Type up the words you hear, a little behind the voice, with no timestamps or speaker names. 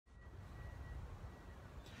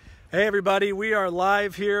Hey everybody, we are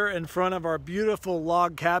live here in front of our beautiful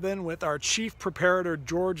log cabin with our chief preparator,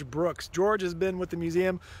 George Brooks. George has been with the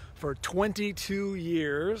museum for 22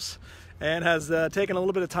 years and has taken a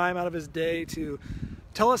little bit of time out of his day to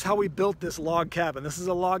tell us how we built this log cabin. This is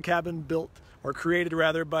a log cabin built, or created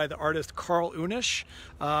rather, by the artist Karl Unnasch.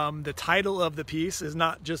 The title of the piece is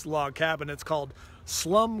not just log cabin, it's called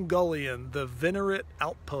Slumgullion, the Venerate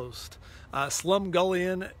Outpost.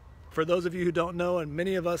 Slumgullion, for those of you who don't know, and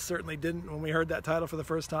many of us certainly didn't when we heard that title for the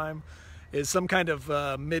first time, is some kind of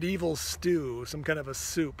medieval stew, some kind of a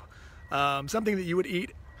soup. Something that you would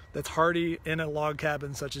eat that's hearty in a log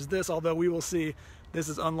cabin such as this, although we will see this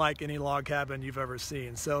is unlike any log cabin you've ever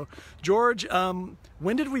seen. So, George,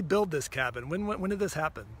 when did we build this cabin? When did this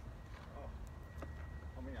happen? Oh,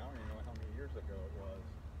 I mean, I don't even know how many years ago it was.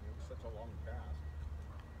 It was such a long past.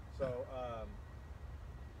 So,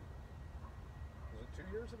 was it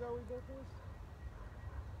 2 years ago we built this?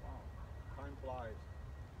 Wow, time flies.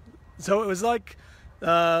 So it was like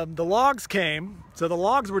the logs came, so the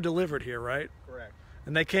logs were delivered here, right? Correct.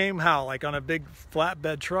 And they came how? Like on a big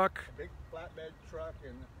flatbed truck? A big flatbed truck,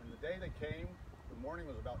 and the day they came, the morning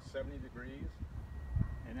was about 70 degrees.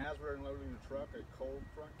 And as we were unloading the truck, a cold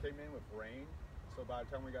front came in with rain. So by the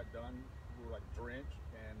time we got done, we were like drenched,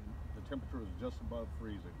 and the temperature was just above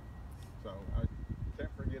freezing. So I can't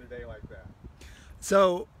forget a day like that.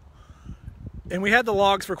 So, and we had the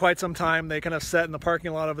logs for quite some time. They kind of sat in the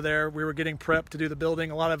parking lot over there. We were getting prepped to do the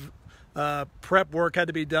building. A lot of prep work had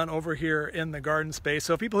to be done over here in the garden space.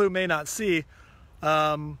 So people who may not see,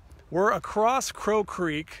 we're across Crow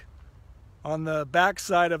Creek on the back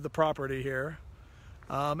side of the property here.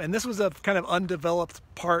 And this was a kind of undeveloped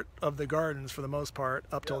part of the gardens for the most part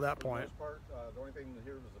up till that point. For the most part, the only thing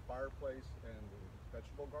here was the fireplace and the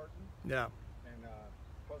vegetable garden. Yeah. And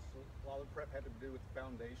plus a lot of the prep had to do with the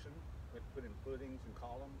foundation. We had to put in footings and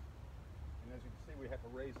columns. And as you can see, we had to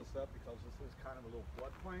raise this up because this is kind of a little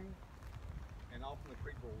floodplain. And often the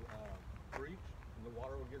creek will breach and the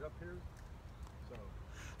water will get up here.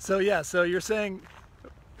 So yeah, so you're saying,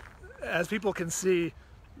 as people can see,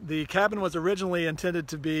 the cabin was originally intended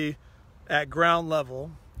to be at ground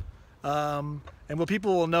level. And what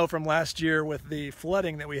people will know from last year with the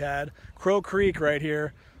flooding that we had, Crow Creek right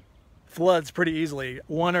here floods pretty easily.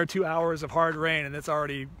 1 or 2 hours of hard rain and it's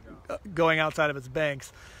already going outside of its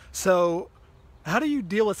banks. So how do you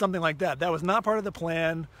deal with something like that? That was not part of the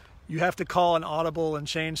plan. You have to call an audible and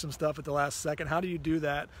change some stuff at the last second. How do you do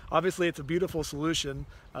that? Obviously it's a beautiful solution.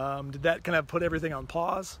 Did that kind of put everything on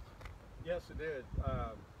pause? Yes, it did.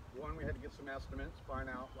 One, we had to get some estimates, find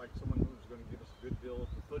out like someone who was going to give us a good deal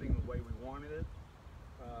for footing the way we wanted it.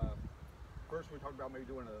 First we talked about maybe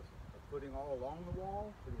doing a footing all along the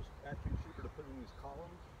wall, but it was actually cheaper to put in these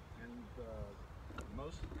columns, and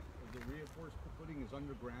most of the reinforced footing is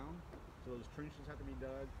underground, so those trenches had to be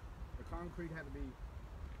dug. The concrete had to be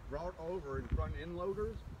brought over in front end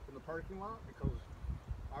loaders in the parking lot because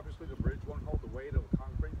obviously the bridge won't hold the weight of a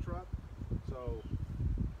concrete truck. So,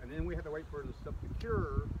 and then we had to wait for the stuff to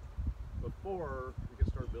cure before we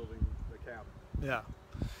could start building the cabin. Yeah.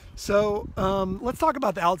 So let's talk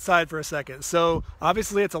about the outside for a second. So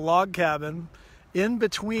obviously it's a log cabin. In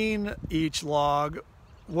between each log,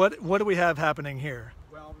 what do we have happening here?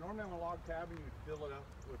 Well, normally on a log cabin you fill it up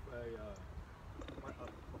with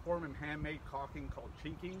a form of handmade caulking called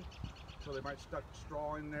chinking. So they might stuck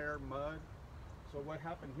straw in there, mud. So what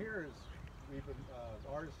happened here is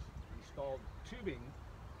the artist installed tubing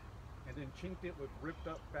and then chinked it with ripped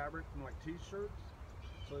up fabric from like t-shirts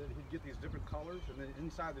so that he'd get these different colors, and then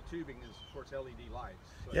inside the tubing is of course LED lights.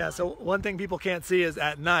 So yeah, so one thing people can't see is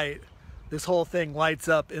at night this whole thing lights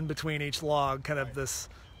up in between each log, kind of this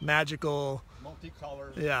magical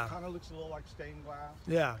multicolors. Yeah. Kind of looks a little like stained glass.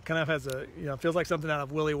 Yeah, kind of has a, feels like something out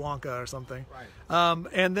of Willy Wonka or something. Right.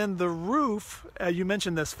 And then the roof, you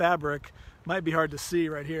mentioned this fabric, might be hard to see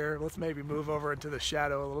right here. Let's maybe move over into the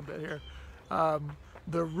shadow a little bit here.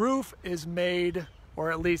 The roof is made,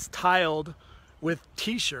 or at least tiled, with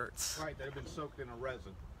t-shirts. Right, that have been soaked in a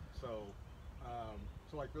resin. So,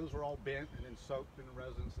 so like those are all bent and then soaked in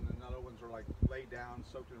resins, and then other ones are like laid down,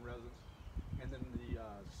 soaked in resins. And then the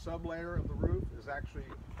sub-layer of the roof is actually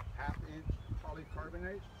 1/2 inch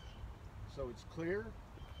polycarbonate. So it's clear,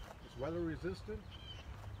 it's weather resistant.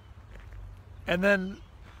 And then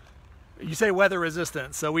you say weather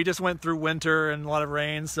resistant, so we just went through winter and a lot of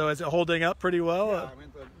rain, so is it holding up pretty well? Yeah, I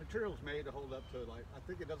mean the material's made to hold up to, like, I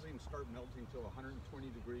think it doesn't even start melting until 120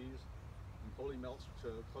 degrees and fully melts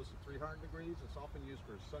to close to 300 degrees. It's often used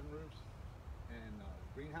for sunroofs and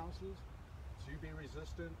greenhouses. It's UV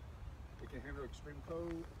resistant. It can handle extreme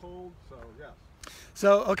cold, so yes.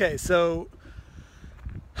 So, okay, so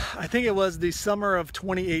I think it was the summer of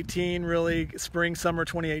 2018, really spring, summer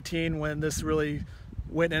 2018, when this really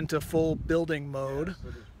went into full building mode. Yes, it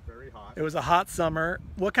was very hot. It was a hot summer.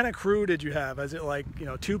 What kind of crew did you have? Is it like,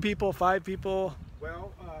 2 people, 5 people?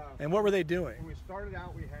 Well, and what were they doing? when we started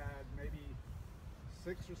out, we had maybe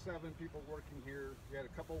 6 or 7 people working here. We had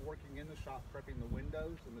a couple working in the shop prepping the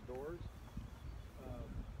windows and the doors.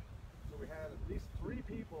 So we had at least 3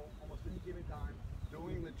 people almost any given time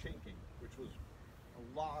doing the chinking, which was a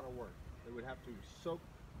lot of work. They would have to soak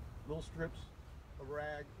little strips of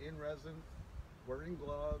rag in resin, wearing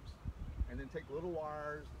gloves, and then take little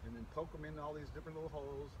wires and then poke them in all these different little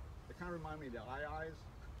holes. They kind of remind me of the eyes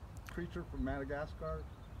creature from Madagascar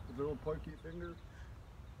with the little pokey finger.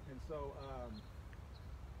 And so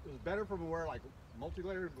it was better for them to wear like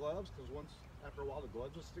multi-layered gloves, because after a while the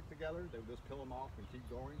gloves would stick together. They would just peel them off and keep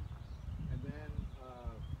going. And then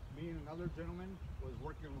me and another gentleman was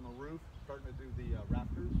working on the roof, starting to do the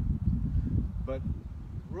rafters. But it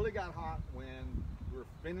really got hot when we were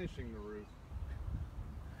finishing the roof.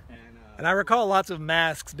 And I recall lots of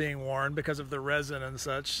masks being worn because of the resin and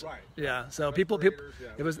such. Right. Yeah. So people,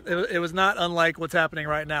 it was not unlike what's happening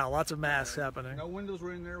right now. Lots of masks happening. No windows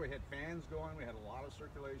were in there. We had fans going. We had a lot of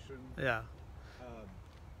circulation. Yeah.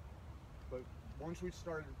 But once we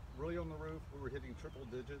started really on the roof, we were hitting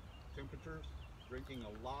triple-digit temperatures, drinking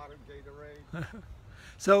a lot of Gatorade.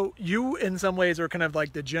 So you, in some ways, are kind of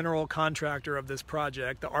like the general contractor of this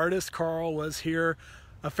project. The artist, Karl, was here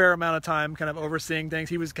a fair amount of time kind of overseeing things.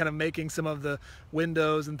 He was kind of making some of the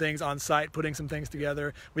windows and things on site, putting some things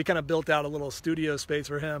together. We kind of built out a little studio space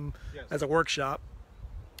for him as a workshop.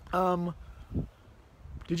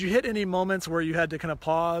 Did you hit any moments where you had to kind of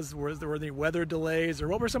pause? Were there any weather delays, or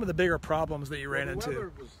what were some of the bigger problems that you ran into? The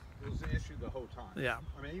weather was the issue the whole time. Yeah.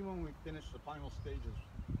 I mean, even when we finished the final stages,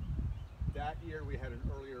 that year we had an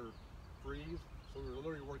earlier freeze, so we were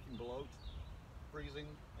literally working below freezing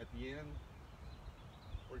at the end,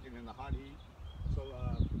 working in the hot heat. So,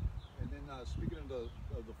 and then speaking of the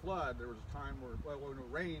flood, there was a time where, well, when it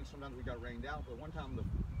rained, sometimes we got rained out, but one time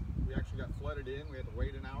we actually got flooded in. We had to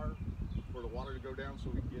wait an hour for the water to go down so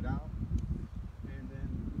we could get out. And then,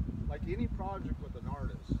 like any project with an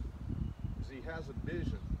artist, is he has a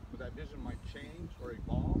vision, but that vision might change or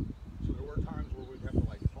evolve. So there were times where we'd have to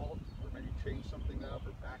like halt or maybe change something up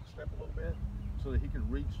or backstep a little bit so that he could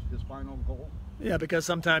reach his final goal. Yeah, because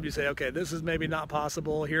sometimes you say, okay, this is maybe not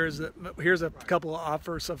possible. Here's a couple of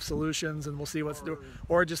offers of solutions, and we'll see what's doing,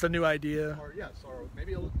 or just a new idea. Or yes, or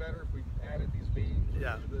maybe it'll look better if we added these beams.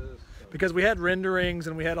 Yeah. Or this. So. Because we had renderings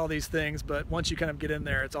and we had all these things, but once you kind of get in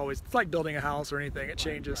there, it's like building a house or anything. It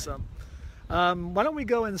changes some. Why don't we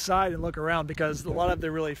go inside and look around, because a lot of the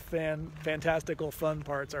really fantastical, fun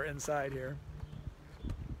parts are inside here.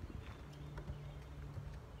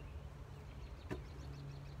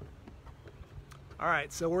 All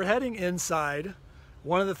right, so we're heading inside.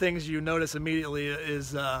 One of the things you notice immediately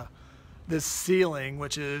is this ceiling,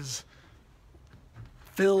 which is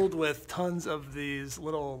filled with tons of these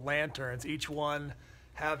little lanterns, each one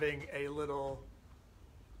having a little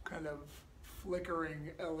kind of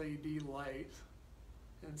flickering LED light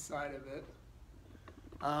inside of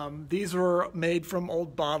it. These were made from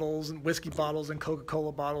old bottles and whiskey bottles and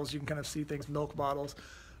Coca-Cola bottles. You can kind of see things, milk bottles.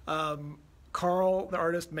 Karl, the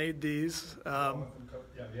artist, made these. Yeah,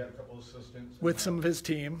 he had a couple of assistants. With some of his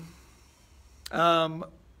team. And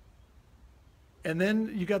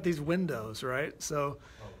then you got these windows, right? So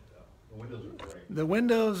the windows are great. The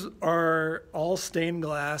windows are all stained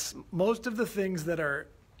glass. Most of the things that are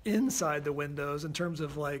inside the windows, in terms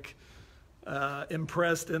of like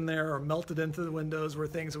impressed in there or melted into the windows, were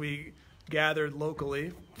things we gathered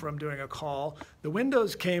locally from doing a call. The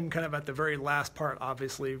windows came kind of at the very last part,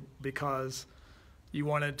 obviously, because you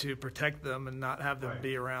wanted to protect them and not have them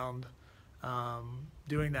be around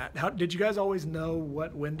doing that. How did you guys always know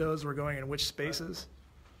what windows were going in which spaces?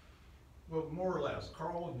 Well, more or less.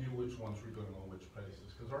 Karl knew which ones were going on which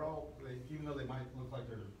places, because they're all, even though they might look like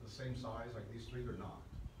they're the same size, like these 3, they're not.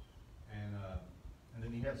 And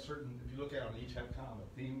then he had certain, if you look at them, each have kind of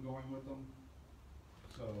a theme going with them.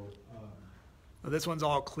 So well, this one's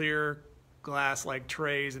all clear glass, like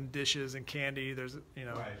trays and dishes and candy. There's, you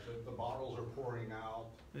know. Right, so the bottles are pouring out.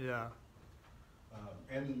 Yeah.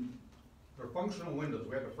 And they're functional windows.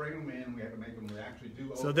 We had to frame them in. We had to make them actually do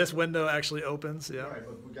open. So this window actually opens, yeah. Right,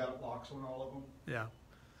 but we got locks on all of them. Yeah.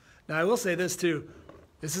 Now I will say this too.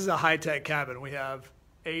 This is a high-tech cabin. We have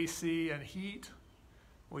AC and heat.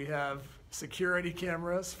 We have security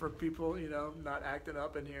cameras for people, you know, not acting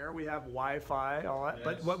up in here. We have Wi-Fi, all that.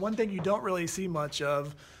 Yes. But one thing you don't really see much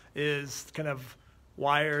of is kind of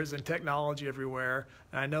wires and technology everywhere.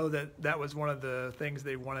 And I know that that was one of the things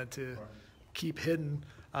they wanted to keep hidden.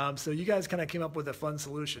 So you guys kind of came up with a fun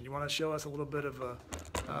solution. You want to show us a little bit of a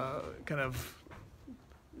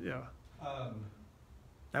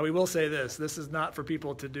now we will say this is not for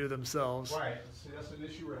people to do themselves. Right. See, that's an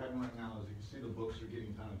issue we're having right now is you can see the books are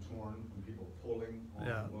getting kind of torn from people pulling on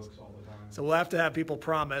the books all the time. So we'll have to have people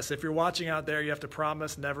promise. If you're watching out there, you have to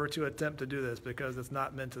promise never to attempt to do this because it's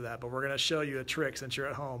not meant to that. But we're going to show you a trick since you're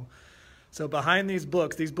at home. So behind these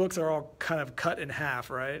books are all kind of cut in half,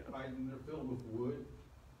 right? Right, and they're filled with wood.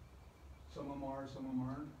 Some of them are, some of them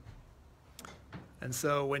aren't. And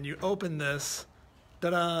so when you open this,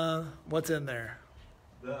 ta-da, what's in there?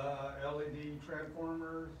 The LED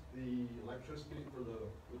transformers, the electricity for the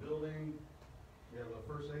building. We have a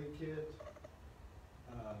first aid kit.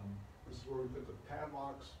 This is where we put the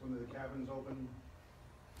padlocks when the cabin's open.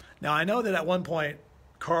 Now I know that at one point,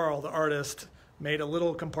 Karl, the artist, made a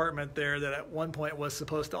little compartment there that at one point was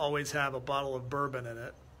supposed to always have a bottle of bourbon in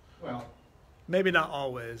it. Well, maybe not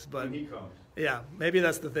always, but when he comes. Yeah, maybe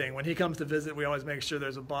that's the thing. When he comes to visit, we always make sure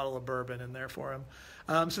there's a bottle of bourbon in there for him.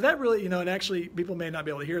 So that really, and actually people may not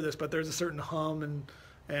be able to hear this, but there's a certain hum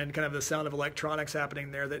and kind of the sound of electronics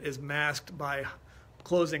happening there that is masked by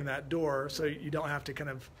closing that door, so you don't have to kind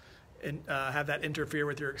of have that interfere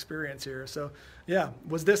with your experience here. So yeah,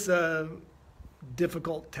 was this a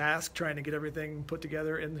difficult task trying to get everything put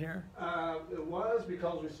together in here? It was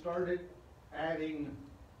because we started adding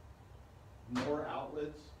more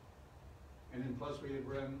outlets, and then plus we had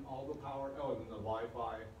run all the power, and then the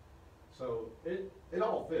Wi-Fi. So it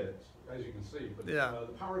all fits, as you can see. But yeah.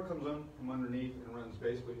 The power comes in from underneath and runs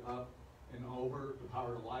basically up and over to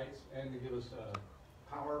power the lights and to give us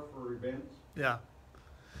power for events. Yeah.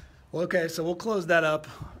 Well, okay, so we'll close that up.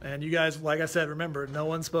 And you guys, like I said, remember, no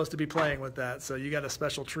one's supposed to be playing with that. So you got a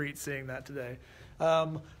special treat seeing that today.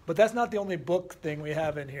 But that's not the only book thing we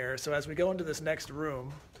have in here. So as we go into this next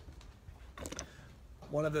room,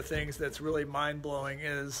 one of the things that's really mind-blowing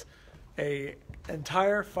is an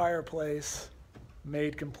entire fireplace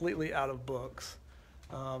made completely out of books.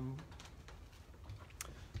 So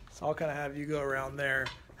I'll kind of have you go around there.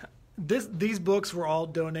 These books were all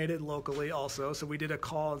donated locally also, so we did a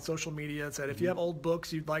call on social media and said, if you have old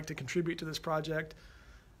books you'd like to contribute to this project,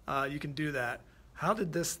 you can do that. How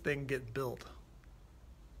did this thing get built?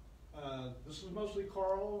 This is mostly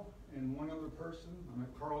Karl and one other person. I mean,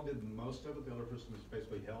 Karl did most of it. The other person just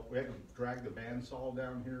basically helped. We had to drag the bandsaw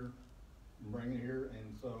down here and bring it here,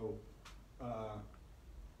 and so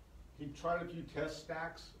he tried a few test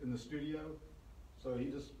stacks in the studio, so he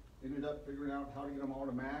just ended up figuring out how to get them all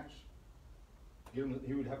to match. He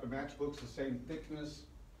would have to match books the same thickness.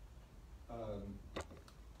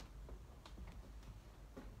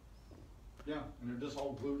 Yeah, and they're just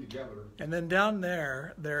all glued together. And then down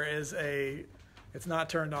there is it's not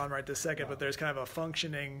turned on right this second, but there's kind of a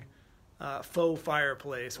functioning faux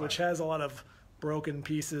fireplace, which has a lot of broken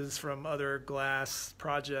pieces from other glass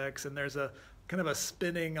projects, and there's a kind of a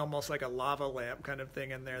spinning, almost like a lava lamp kind of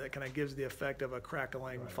thing in there that kind of gives the effect of a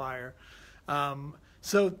crackling fire.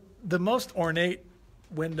 So the most ornate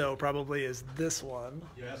window probably is this one.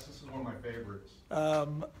 Yes, this is one of my favorites.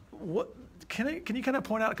 Can you kind of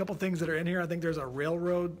point out a couple things that are in here? I think there's a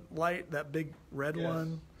railroad light, that big red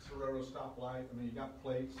one. It's a railroad stoplight. I mean, you got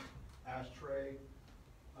plates, ashtray.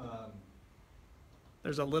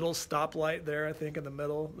 There's a little stoplight there, I think, in the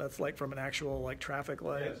middle. That's like from an actual like traffic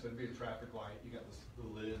light. Yes, it'd be a traffic light. You got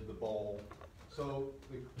the lid, the bowl. So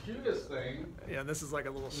the cutest thing. Yeah, this is like a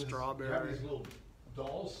little strawberry. You have these little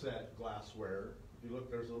doll set glassware. If you look,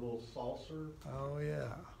 there's a little saucer. Oh yeah,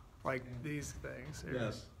 like these things. Here.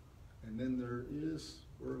 Yes. And then there is,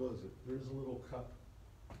 where was it? There's a little cup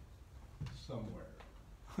somewhere.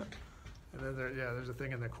 And then there's a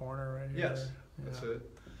thing in the corner right here. Yes, that's it.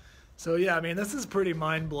 So yeah, I mean, this is pretty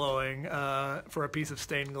mind-blowing for a piece of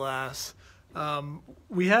stained glass.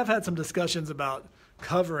 We have had some discussions about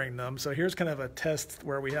covering them. So here's kind of a test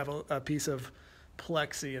where we have a piece of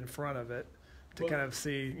plexi in front of it to kind of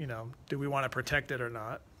see, do we want to protect it or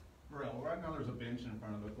not? Well, right now there's a bench in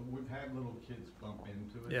front of it, but we've had little kids bump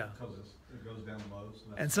into it because it goes down low.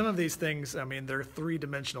 So and some of these things, I mean, they're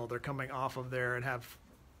three-dimensional. They're coming off of there and have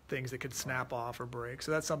things that could snap off or break.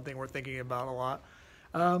 So that's something we're thinking about a lot.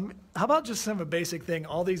 How about just some of a basic thing?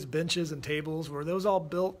 All these benches and tables, were those all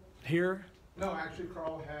built here? No, actually,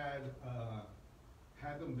 Karl had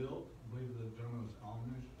them built. I believe the gentleman was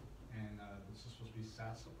Amish, and this is supposed to be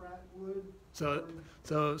sassafras wood.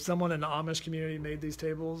 So someone in the Amish community made these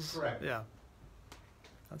tables? Correct. Yeah.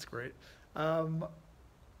 That's great.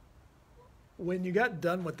 When you got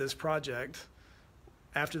done with this project,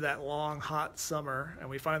 after that long, hot summer, and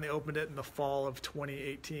we finally opened it in the fall of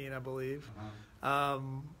 2018, I believe.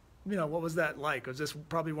 You know, what was that like? Was this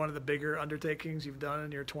probably one of the bigger undertakings you've done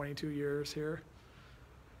in your 22 years here?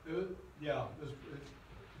 Yeah, it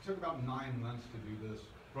took about 9 months to do this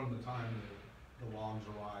from the time that the logs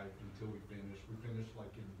arrived until we finished. We finished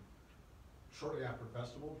like shortly after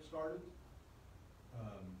festival started.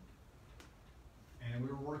 And we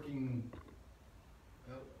were working,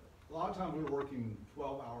 a lot of times we were working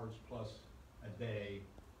 12 hours plus a day,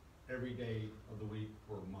 every day of the week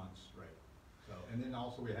for months straight. So, and then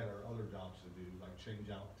also we had our other jobs to do, like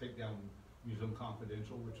take down Museum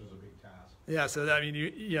Confidential, which is a big task. Yeah, so that, I mean,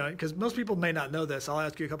 you know, because most people may not know this. I'll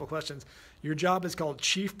ask you a couple questions. Your job is called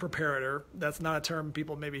Chief Preparator. That's not a term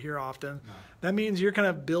people maybe hear often. No. That means you're kind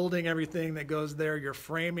of building everything that goes there. You're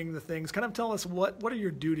framing the things. Kind of tell us what are your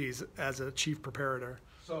duties as a Chief Preparator?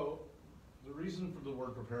 So the reason for the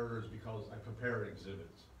word preparator is because I prepare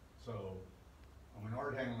exhibits. So I'm an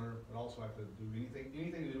art handler, but also have to do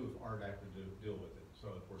anything to do with art. I have to deal with it. So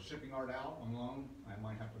if we're shipping art out on loan, I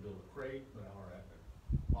might have to build a crate, but I have to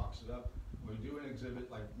box it up. When we do an exhibit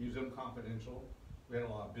like Museum Confidential, we had a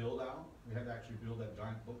lot of build out. We had to actually build that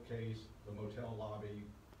giant bookcase, the motel lobby.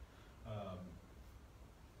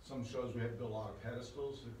 Some shows we had to build a lot of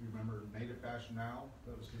pedestals. If you remember Native Fashion Now,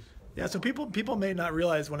 that was just yeah. So people may not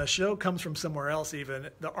realize when a show comes from somewhere else, even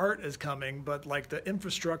the art is coming, but like the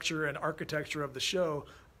infrastructure and architecture of the show,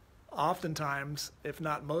 oftentimes, if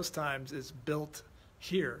not most times, is built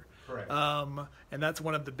here. Correct. And that's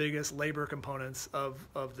one of the biggest labor components of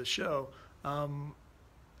the show.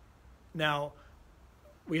 Now,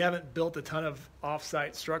 we haven't built a ton of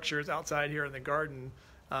off-site structures outside here in the garden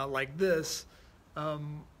like this.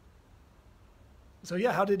 So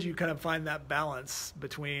yeah, how did you kind of find that balance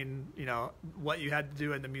between, you know, what you had to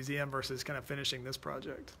do in the museum versus kind of finishing this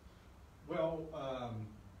project? Well,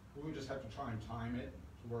 we would just have to try and time it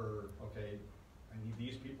to where, okay, I need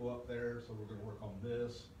these people up there, so we're going to work on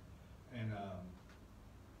this. And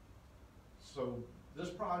so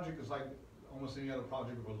this project is like almost any other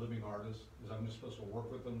project of a living artist, is I'm just supposed to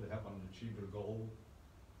work with them to help them achieve their goal.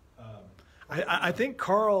 I think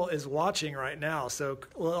Karl is watching right now, so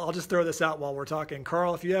well, I'll just throw this out while we're talking.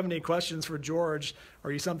 Karl, if you have any questions for George,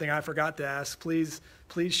 or you something I forgot to ask, please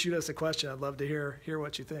shoot us a question. I'd love to hear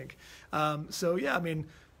what you think. So yeah, I mean,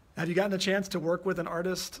 have you gotten a chance to work with an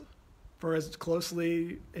artist for as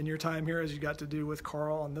closely in your time here as you got to do with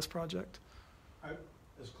Karl on this project?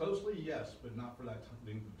 As closely, yes, but not for that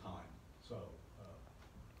length of time. So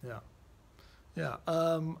yeah.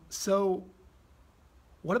 So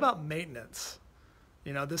what about maintenance?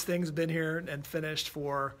 You know, this thing's been here and finished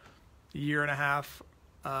for a year and a half.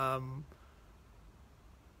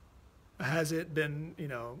 Has it been, you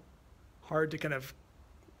know, hard to kind of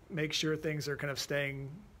make sure things are kind of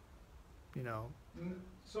staying, you know,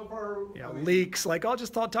 so far, you know, leaks? Like, I'll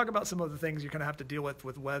just talk about some of the things you kind of have to deal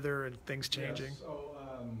with weather and things changing. Yes,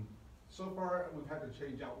 so far we've had to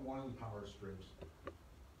change out one of the power strips.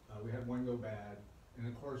 We had one go bad. And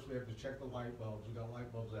of course, we have to check the light bulbs. We've got light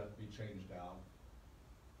bulbs that have to be changed out.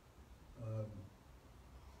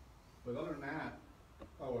 But other than that,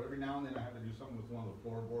 every now and then I have to do something with one of the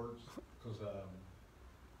floorboards because a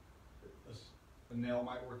nail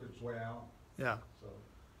might work its way out. Yeah.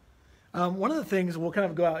 So. One of the things we'll kind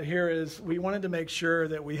of go out here is we wanted to make sure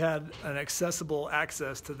that we had an accessible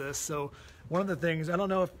access to this. So one of the things, I don't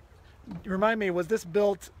know if, remind me, was this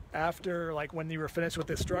built after, like, when you were finished with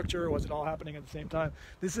this structure, or was it all happening at the same time?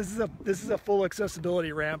 This is a full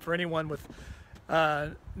accessibility ramp for anyone with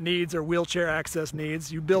needs or wheelchair access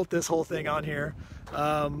needs. You built this whole thing on here,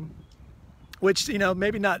 which, you know,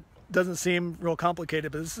 maybe doesn't seem real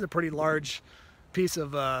complicated, but this is a pretty large piece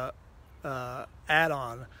of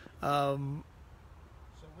add-on. So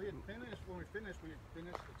we had finished. When we finished, the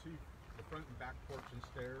front and back porch and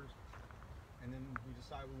stairs, and then we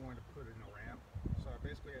decided we wanted to put in a ramp. So I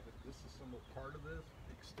basically had to disassemble part of this,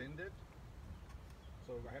 extend it.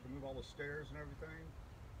 So I had to move all the stairs and everything.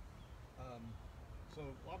 So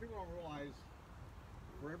a lot of people don't realize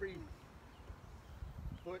for every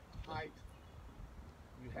foot height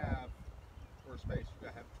you have for a space, you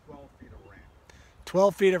gotta have 12 feet of ramp.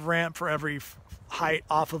 12 feet of ramp for every height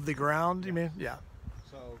off of the ground, you mean? Yeah.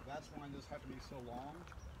 So that's why this had to be so long.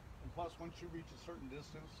 And plus, once you reach a certain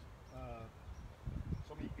distance,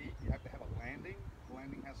 so many feet, you have to have a landing. The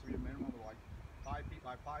landing has to be a minimum of like 5 feet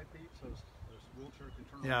by 5 feet, so this wheelchair can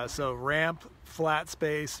turn around. Yeah, so ramp, flat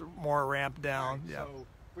space, more ramp down. Right, yeah. So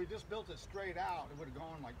if we just built it straight out, it would have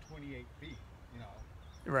gone like 28 feet, you know.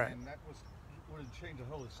 Right. And that would have changed the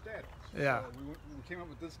whole aesthetic. Yeah. So we came up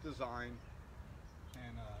with this design,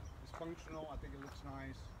 and it's functional. I think it looks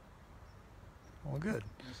nice. Well, good.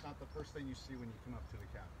 And it's not the first thing you see when you come up to the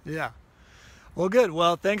cabin. Yeah. Well, good.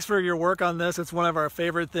 Well, thanks for your work on this. It's one of our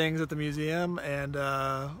favorite things at the museum. And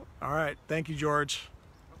all right. Thank you, George.